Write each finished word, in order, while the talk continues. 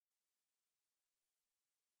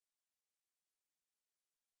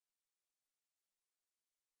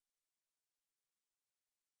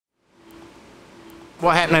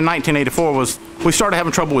What happened in 1984 was we started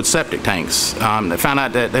having trouble with septic tanks. They found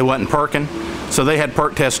out that they wasn't perking, so they had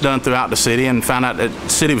perk tests done throughout the city and found out that the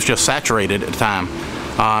city was just saturated at the time.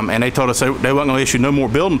 And they told us they weren't going to issue no more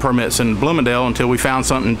building permits in Bloomingdale until we found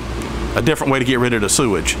a different way to get rid of the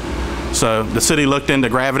sewage. So the city looked into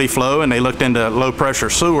gravity flow and they looked into low pressure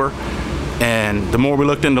sewer. And the more we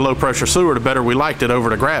looked into low pressure sewer, the better we liked it over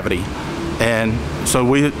the gravity. And so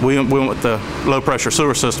we went with the low pressure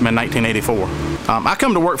sewer system in 1984. I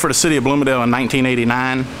come to work for the City of Bloomingdale in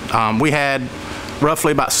 1989. We had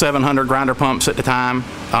roughly about 700 grinder pumps at the time.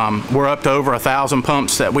 We're up to over 1,000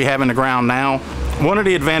 pumps that we have in the ground now. One of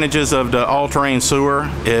the advantages of the all-terrain sewer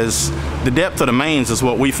is the depth of the mains is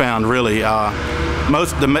what we found really.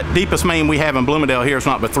 The deepest main we have in Bloomingdale here is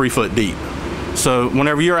not but 3 foot deep. So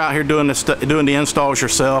whenever you're out here doing the installs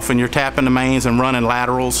yourself and you're tapping the mains and running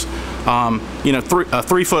laterals, you know, a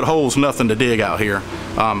 3 foot hole is nothing to dig out here.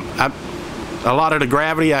 A lot of the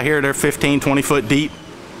gravity out here, they're 15, 20 foot deep.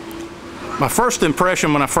 My first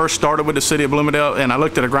impression when I first started with the City of Bloomingdale and I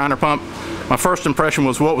looked at a grinder pump, my first impression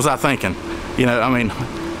was, what was I thinking? You know, I mean,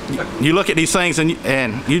 you look at these things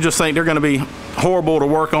and you just think they're going to be horrible to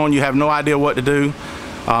work on. You have no idea what to do.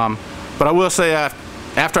 But I will say,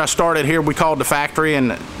 after I started here, we called the factory,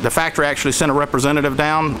 and the factory actually sent a representative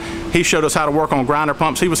down. He showed us how to work on grinder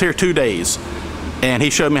pumps. He was here 2 days, and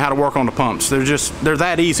he showed me how to work on the pumps. They're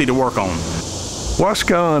that easy to work on.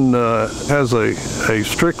 Wascon has a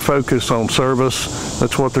strict focus on service.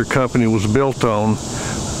 That's what their company was built on.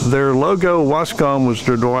 Their logo, Wascon, was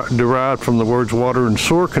derived from the words water and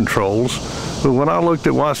sewer controls. But when I looked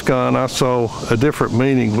at Wascon, I saw a different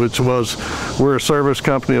meaning, which was we're a service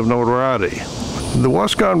company of notoriety. The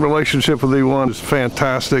Wascon relationship with E1 is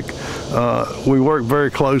fantastic. We work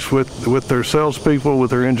very close with their salespeople,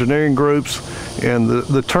 with their engineering groups, and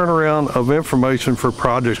the turnaround of information for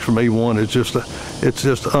projects from E1 is it's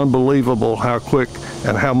just unbelievable how quick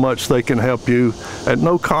and how much they can help you at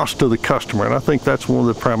no cost to the customer. And I think that's one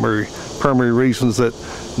of the primary reasons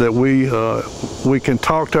that we can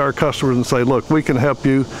talk to our customers and say, look, we can help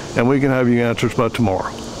you and we can have you answers by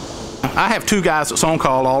tomorrow. I have 2 guys that's on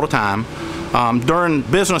call all the time. During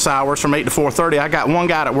business hours from 8 to 4:30, I got 1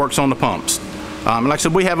 guy that works on the pumps. Like I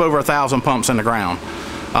said, we have over 1,000 pumps in the ground.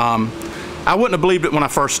 I wouldn't have believed it when I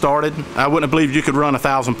first started. I wouldn't have believed you could run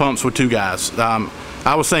 1,000 pumps with 2 guys.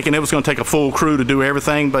 I was thinking it was going to take a full crew to do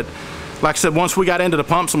everything, but like I said, once we got into the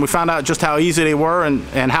pumps and we found out just how easy they were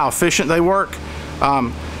and how efficient they work,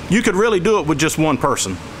 you could really do it with just 1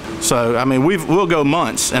 person. So, I mean, we'll go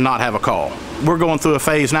months and not have a call. We're going through a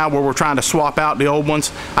phase now where we're trying to swap out the old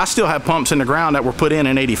ones. I still have pumps in the ground that were put in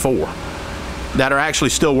 '84 that are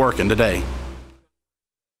actually still working today.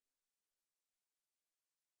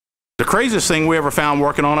 The craziest thing we ever found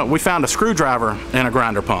working on it, we found a screwdriver in a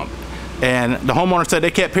grinder pump. And the homeowner said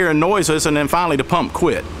they kept hearing noises and then finally the pump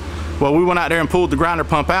quit. Well, we went out there and pulled the grinder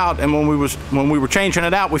pump out, and when we were changing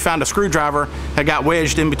it out, we found a screwdriver had got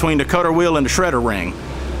wedged in between the cutter wheel and the shredder ring.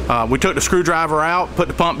 We took the screwdriver out, put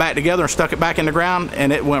the pump back together and stuck it back in the ground,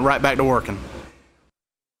 and it went right back to working.